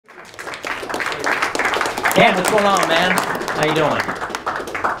Cam, what's going on, man? How you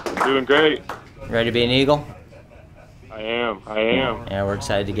doing? Doing great. Ready to be an Eagle? I am. Yeah, we're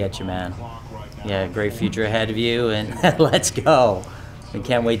excited to get you, man. Yeah, great future ahead of you, and let's go. We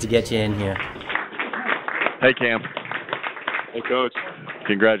can't wait to get you in here. Hey, Cam. Hey, Coach.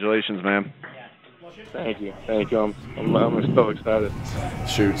 Congratulations, man. Thank you. I'm so excited.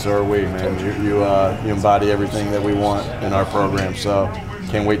 Shoot, so are we, man. You embody everything that we want in our program, so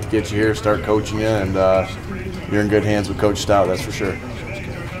can't wait to get you here, start coaching you, and you're in good hands with Coach Stout, that's for sure.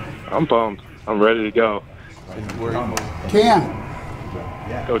 I'm pumped. I'm ready to go.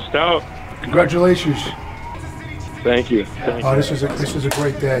 Cam, Coach Stout. congratulations. Thank you. This is a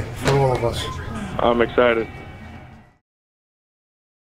great day for all of us. I'm excited.